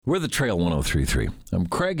We're the Trail 103.3. I'm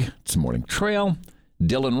Craig. It's the Morning Trail.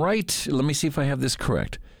 Dylan Wright. Let me see if I have this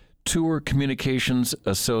correct. Tour Communications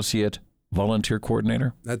Associate Volunteer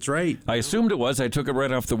Coordinator. That's right. I assumed it was. I took it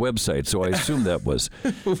right off the website, so I assumed that was.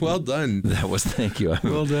 Well done. That was. Thank you.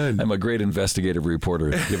 Well done. I'm a great investigative reporter,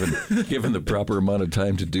 given the proper amount of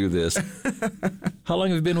time to do this. How long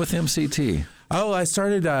have you been with MCT? Oh, I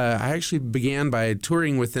actually began by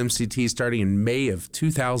touring with MCT starting in May of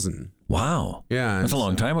 2000. Wow. Yeah. That's a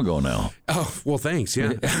long time ago now. Oh, well, thanks.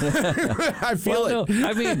 Yeah. I feel it.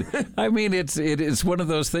 No, I mean, it's one of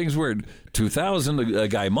those things where 2000, a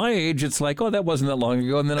guy my age, it's like, oh, that wasn't that long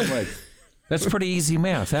ago. And then I'm like, that's pretty easy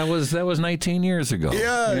math. That was 19 years ago.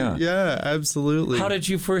 Yeah, absolutely. How did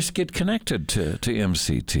you first get connected to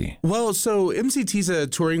MCT? Well, so MCT's a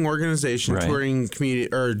touring organization, Right. touring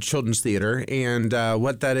community or children's theater, and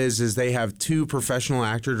what that is they have two professional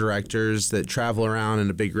actor directors that travel around in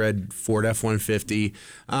a big red Ford F-150.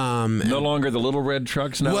 No longer the little red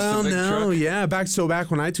trucks now. Well, it's a big no, truck? yeah.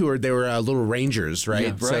 Back when I toured, they were little Rangers, right? Yeah,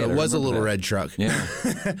 right, So I it was a remember little that. red truck. Yeah,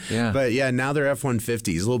 yeah. But yeah, now they're F-150s,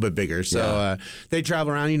 a little bit bigger. So they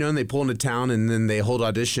travel around, and they pull into town, and then they hold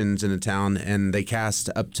auditions in a town, and they cast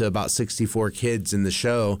up to about 64 kids in the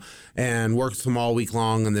show and work with them all week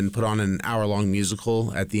long, and then put on an hour-long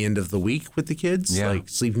musical at the end of the week with the kids, like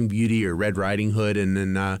Sleeping Beauty or Red Riding Hood, and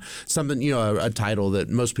then something, a title that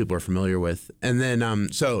most people are familiar with. And then,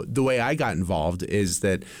 so the way I got involved is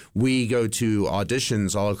that we go to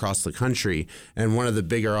auditions all across the country, and one of the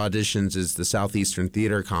bigger auditions is the Southeastern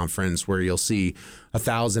Theater Conference, where you'll see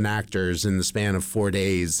 1,000 actors in the span of 4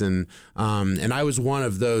 days, and I was one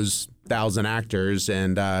of those 1,000 actors,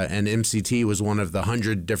 and MCT was one of the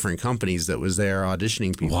 100 different companies that was there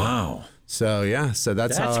auditioning people. Wow. So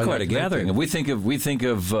that's how I quite got a connected. gathering. And we think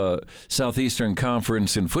of Southeastern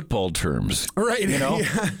Conference in football terms, right?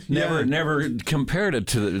 Never compared it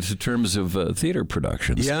to terms of theater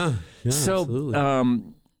productions. Yeah. So,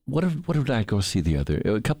 absolutely. what did I go see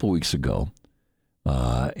a couple weeks ago?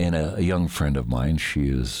 And a young friend of mine, she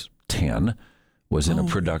is 10, was in a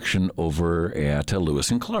production over at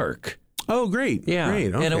Lewis and Clark. Oh, great. Yeah.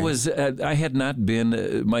 Great. Okay. And it was, I had not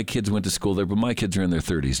been, my kids went to school there, but my kids are in their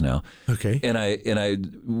 30s now. Okay.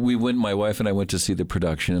 And my wife and I went to see the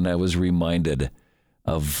production, and I was reminded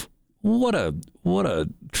of what a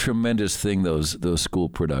tremendous thing those school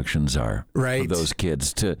productions are. Right. For those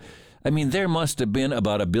kids there must have been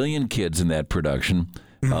about 1 billion kids in that production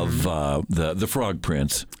of the Frog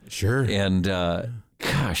Prince. Sure. And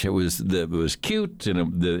gosh, it was cute,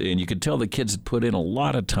 and you could tell the kids had put in a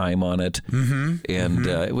lot of time on it, and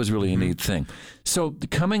it was really a neat thing. So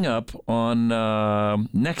coming up on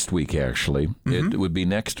next week, actually, it would be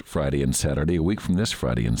next Friday and Saturday, a week from this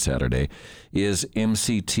Friday and Saturday, is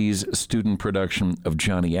MCT's student production of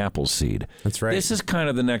Johnny Appleseed. That's right. This is kind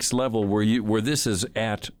of the next level where this is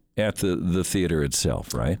at the theater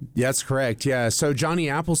itself, right? That's correct. Yeah. So Johnny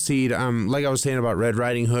Appleseed, like I was saying about Red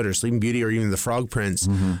Riding Hood or Sleeping Beauty or even The Frog Prince,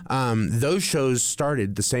 those shows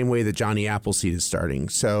started the same way that Johnny Appleseed is starting.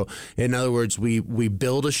 So in other words, we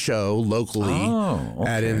build a show locally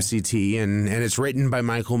at MCT, and it's written by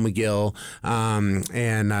Michael McGill,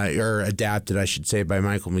 or adapted, I should say, by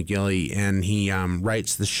Michael McGill, and he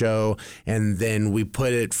writes the show, and then we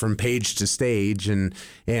put it from page to stage, and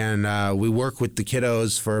we work with the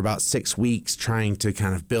kiddos for about 6 weeks trying to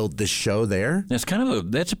kind of build this show there. That's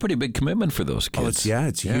a pretty big commitment for those kids.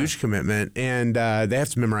 It's a huge commitment, and they have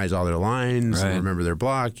to memorize all their lines and remember their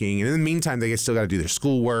blocking. And in the meantime, they still got to do their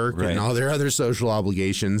schoolwork and all their other social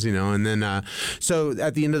obligations, And then, so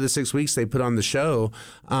at the end of the 6 weeks, they put on the show,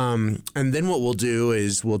 and then what we'll do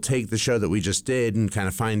is we'll take the show that we just did and kind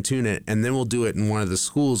of fine tune it, and then we'll do it in one of the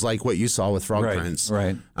schools, like what you saw with Frog Prince.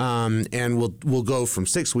 Right. And we'll go from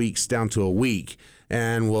 6 weeks down to a week,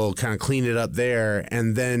 and we'll kind of clean it up there.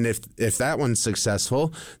 And then if that one's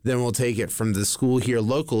successful, then we'll take it from the school here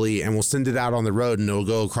locally, and we'll send it out on the road, and it'll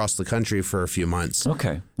go across the country for a few months.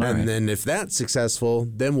 Okay. And then if that's successful,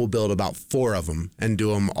 then we'll build about 4 of them and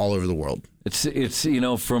do them all over the world. It's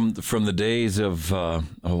from the days of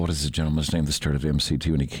what is the gentleman's name that started MCT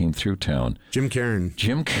when he came through town? Jim Karen.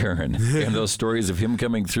 And those stories of him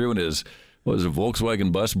coming through in his a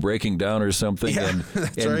Volkswagen bus breaking down or something, and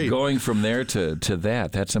right. Going from there to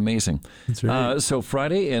that. That's amazing. That's right. So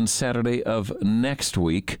Friday and Saturday of next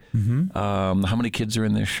week, how many kids are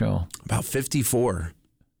in this show? About 54.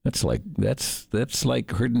 That's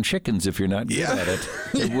like herding chickens if you're not good at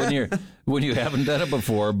it. when you haven't done it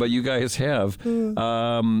before, but you guys have.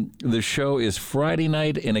 The show is Friday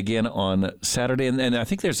night and again on Saturday, and I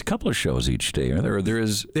think there's a couple of shows each day.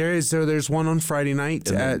 There's one on Friday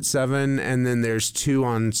night at 7, and then there's 2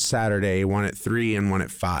 on Saturday, one at 3 and one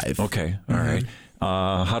at 5. Okay, all right.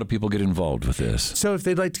 How do people get involved with this? So if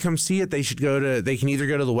they'd like to come see it, they can either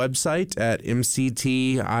go to the website at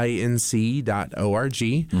mctinc.org,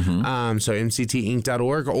 so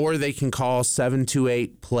mctinc.org, or they can call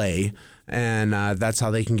 728-PLAY. And that's how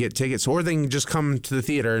they can get tickets. Or they can just come to the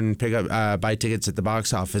theater and buy tickets at the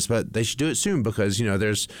box office. But they should do it soon because,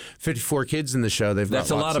 there's 54 kids in the show.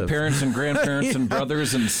 That's a lot of parents and grandparents and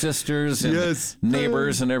brothers and sisters and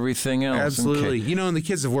neighbors and everything else. Absolutely. Okay. And the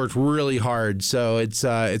kids have worked really hard. So it's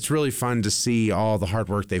really fun to see all the hard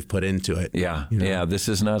work they've put into it. Yeah. Yeah. This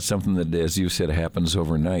is not something that, as you said, happens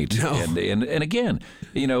overnight. No. And again,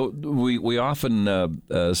 we often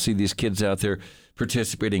see these kids out there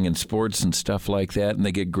participating in sports and stuff like that, and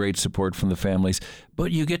they get great support from the families.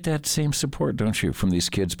 But you get that same support, don't you, from these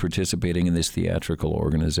kids participating in these theatrical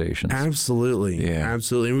organizations? Absolutely. Yeah.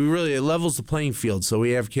 Absolutely. And it levels the playing field. So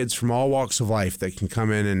we have kids from all walks of life that can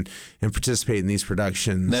come in and participate in these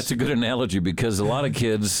productions. That's a good analogy because a lot of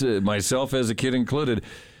kids, myself as a kid included,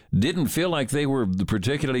 didn't feel like they were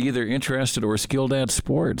particularly either interested or skilled at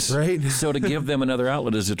sports. Right. So to give them another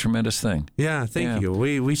outlet is a tremendous thing. Yeah, thank you.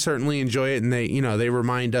 We certainly enjoy it, and they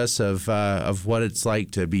remind us of what it's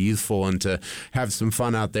like to be youthful and to have some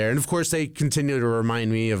fun out there. And of course, they continue to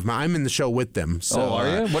remind me of I'm in the show with them. So,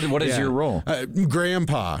 are you? What is your role?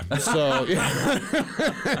 Grandpa. So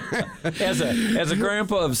as a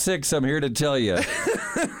grandpa of 6, I'm here to tell you,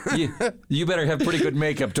 you better have pretty good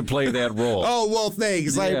makeup to play that role. Oh well,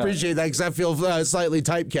 thanks. I appreciate that because I feel slightly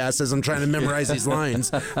typecast as I'm trying to memorize these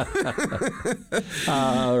lines.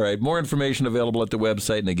 All right. More information available at the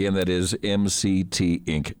website. And again, that is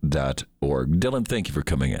mctinc.org. Dylan, thank you for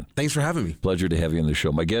coming in. Thanks for having me. Pleasure to have you on the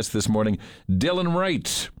show. My guest this morning, Dylan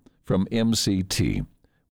Wright from MCT.